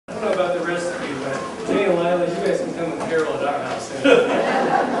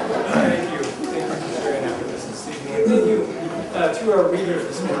Thank you. Thank you for sharing that with us this evening. And thank you to our readers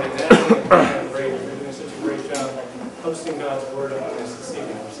this morning. They're doing such a great job hosting God's Word on us this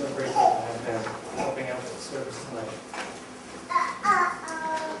evening. We're so grateful to have them helping out with the service tonight.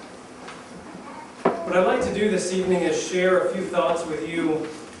 What I'd like to do this evening is share a few thoughts with you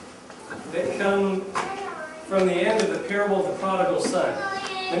that come from the end of the parable of the prodigal son.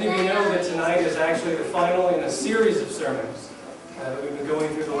 Many of you know that tonight is actually the final in a series of sermons that we've been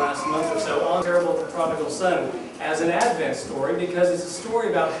going through the last month or so on the parable of the prodigal son as an Advent story, because it's a story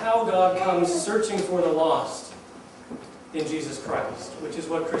about how God comes searching for the lost in Jesus Christ, which is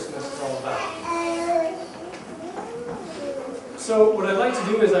what Christmas is all about. So what I'd like to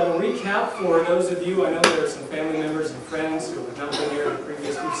do is I will recap for those of you, I know there are some family members and friends who have not been here the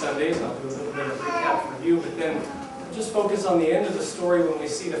previous few Sundays, and I'll do a little bit of a recap for you, but then just focus on the end of the story when we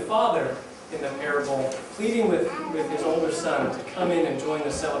see the father in the parable pleading with his older son to come in and join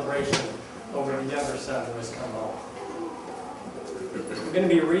the celebration over the younger son who has come home. We're going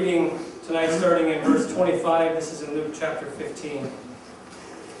to be reading tonight starting in verse 25. This is in Luke chapter 15.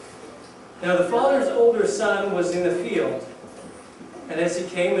 Now the father's older son was in the field, and as he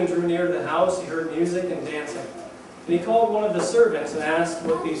came and drew near to the house, he heard music and dancing. And he called one of the servants and asked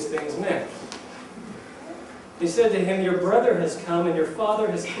what these things meant. He said to him, "Your brother has come, and your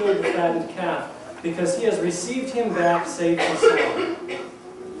father has killed the fattened calf, because he has received him back safe and sound."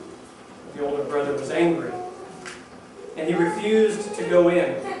 The older brother was angry, and he refused to go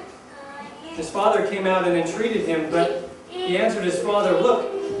in. His father came out and entreated him, but he answered his father,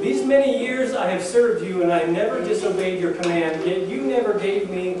 "Look, these many years I have served you, and I never disobeyed your command, yet you never gave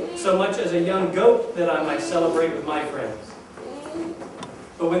me so much as a young goat that I might celebrate with my friends.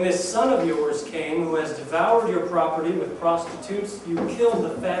 But when this son of yours came, who has devoured your property with prostitutes, you killed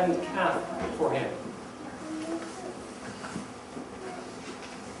the fattened calf for him."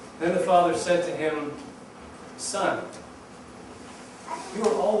 Then the father said to him, "Son, you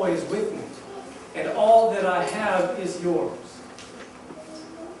are always with me, and all that I have is yours.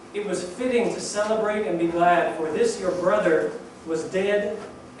 It was fitting to celebrate and be glad, for this your brother was dead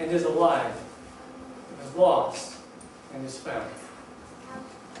and is alive, was lost and is found."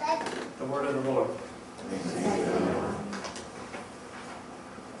 The word of the Lord.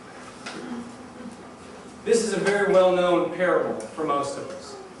 This is a very well-known parable for most of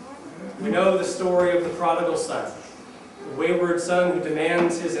us. We know the story of the prodigal son, the wayward son who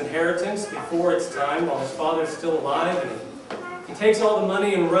demands his inheritance before it's time while his father's still alive, and he takes all the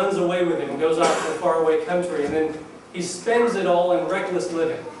money and runs away with it and goes off to a faraway country, and then he spends it all in reckless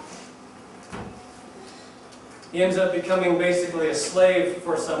living. He ends up becoming basically a slave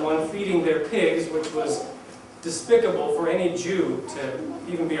for someone, feeding their pigs, which was despicable for any Jew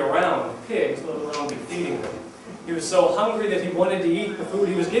to even be around pigs, let alone be feeding them. He was so hungry that he wanted to eat the food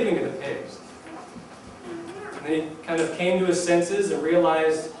he was giving to the pigs. And then he kind of came to his senses and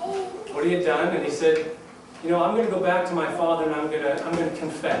realized what he had done, and he said, "You know, I'm going to go back to my father and I'm going to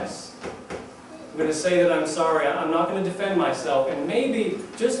confess. I'm going to say that I'm sorry. I'm not going to defend myself, and maybe,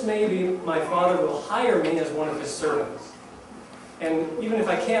 just maybe, my father will hire me as one of his servants. And even if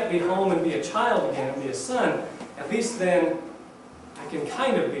I can't be home and be a child again and be a son, at least then I can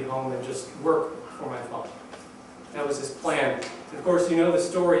kind of be home and just work for my father." That was his plan. And of course, you know the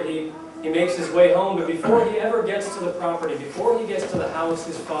story. He makes his way home, but before he ever gets to the property, before he gets to the house,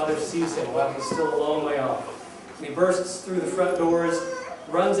 his father sees him while he's still a long way off. And he bursts through the front doors,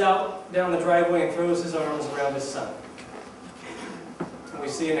 runs out down the driveway, and throws his arms around his son. And we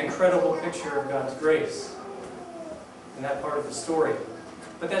see an incredible picture of God's grace in that part of the story.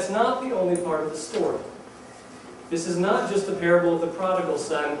 But that's not the only part of the story. This is not just the parable of the prodigal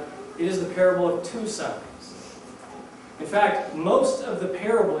son, it is the parable of two sons. In fact, most of the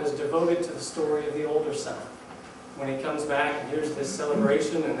parable is devoted to the story of the older son. When he comes back and here's this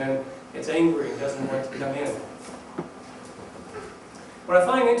celebration, and then it's angry and doesn't want to come in. What I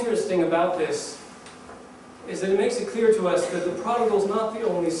find interesting about this is that it makes it clear to us that the prodigal is not the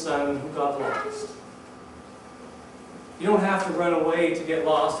only son who got lost. You don't have to run away to get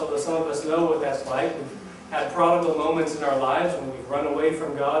lost, although some of us know what that's like. We've had prodigal moments in our lives when we've run away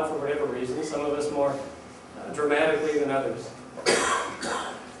from God for whatever reason, some of us more dramatically than others.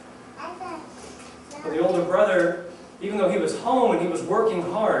 But the older brother, even though he was home and he was working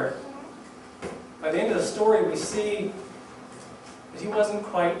hard, by the end of the story we see that he wasn't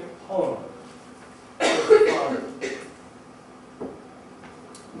quite home with the father.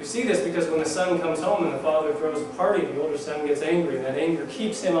 We see this because when the son comes home and the father throws a party, the older son gets angry, and that anger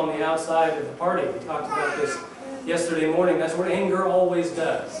keeps him on the outside of the party. We talked about this yesterday morning. That's what anger always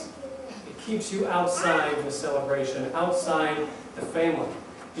does. It keeps you outside the celebration, outside the family.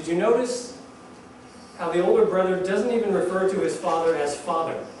 Did you notice how the older brother doesn't even refer to his father as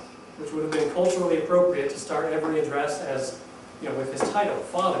father, which would have been culturally appropriate to start every address as, with his title,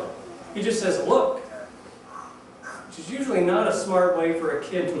 father. He just says, look, which is usually not a smart way for a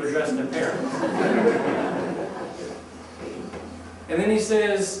kid to address their parents. And then he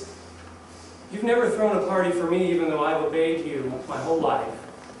says, you've never thrown a party for me even though I've obeyed you my whole life.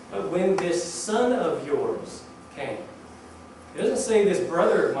 But when this son of yours came, he doesn't say this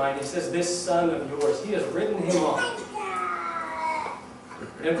brother of mine, he says this son of yours. He has written him off.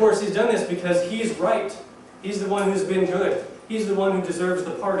 And of course he's done this because he's right. He's the one who's been good. He's the one who deserves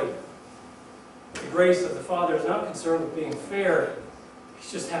the party. The grace of the Father is not concerned with being fair.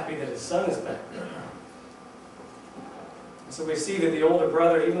 He's just happy that his son is back. And so we see that the older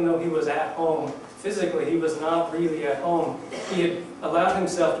brother, even though he was at home, physically he was not really at home. He had allowed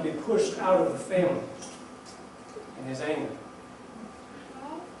himself to be pushed out of the family in his anger.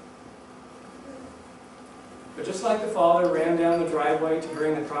 But just like the father ran down the driveway to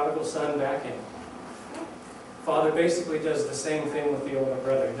bring the prodigal son back in, Father basically does the same thing with the older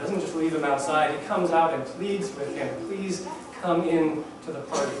brother. He doesn't just leave him outside. He comes out and pleads with him. Please come in to the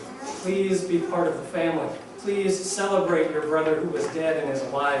party. Please be part of the family. Please celebrate your brother who was dead and is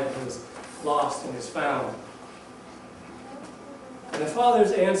alive, who was lost and is found. And the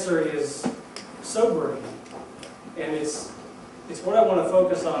father's answer is sobering. And it's what I want to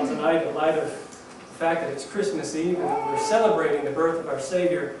focus on tonight in light of the fact that it's Christmas Eve and that we're celebrating the birth of our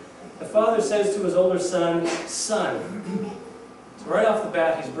Savior. The father says to his older son, son. So right off the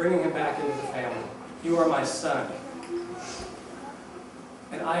bat, he's bringing him back into the family. You are my son.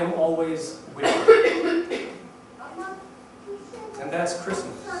 And I am always with you. And that's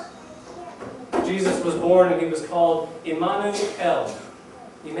Christmas. Jesus was born and he was called Emmanuel.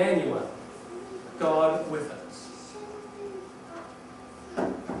 Emmanuel. God with us.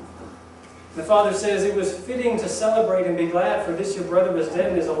 The father says, it was fitting to celebrate and be glad, for this your brother was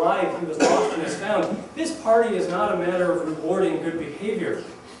dead and is alive, he was lost and is found. This party is not a matter of rewarding good behavior.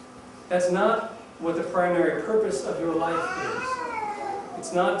 That's not what the primary purpose of your life is.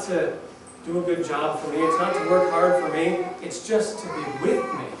 It's not to do a good job for me, it's not to work hard for me, it's just to be with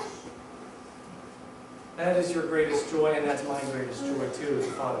me. That is your greatest joy, and that's my greatest joy too, as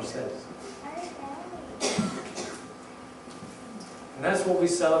the father says. And that's what we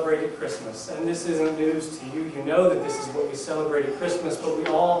celebrate at Christmas. And this isn't news to you. You know that this is what we celebrate at Christmas, but we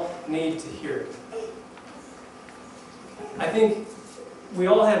all need to hear it. I think we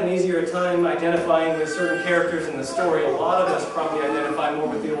all have an easier time identifying with certain characters in the story. A lot of us probably identify more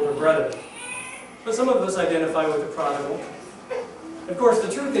with the older brother. But some of us identify with the prodigal. Of course,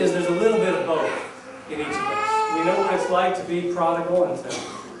 the truth is there's a little bit of both in each of us. We know what it's like to be prodigal and to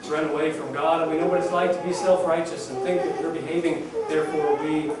run away from God, and we know what it's like to be self-righteous and think that we're behaving, therefore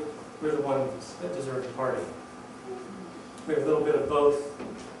we're the ones that deserve the party. We have a little bit of both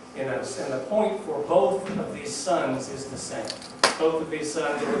in us, and the point for both of these sons is the same. Both of these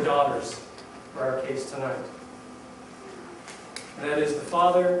sons and daughters for our case tonight. And that is, the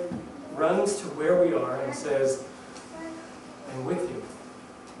father runs to where we are and says, I'm with you.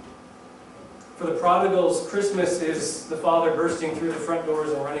 For the prodigals, Christmas is the father bursting through the front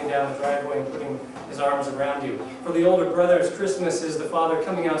doors and running down the driveway and putting his arms around you. For the older brothers, Christmas is the father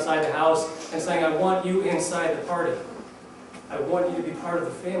coming outside the house and saying, I want you inside the party. I want you to be part of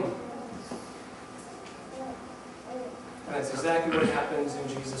the family. And that's exactly what happens in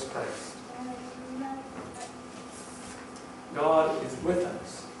Jesus Christ. God is with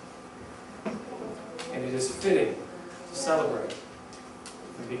us. And it is fitting to celebrate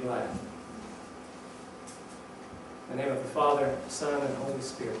and be glad. In the name of the Father, Son, and Holy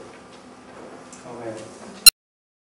Spirit.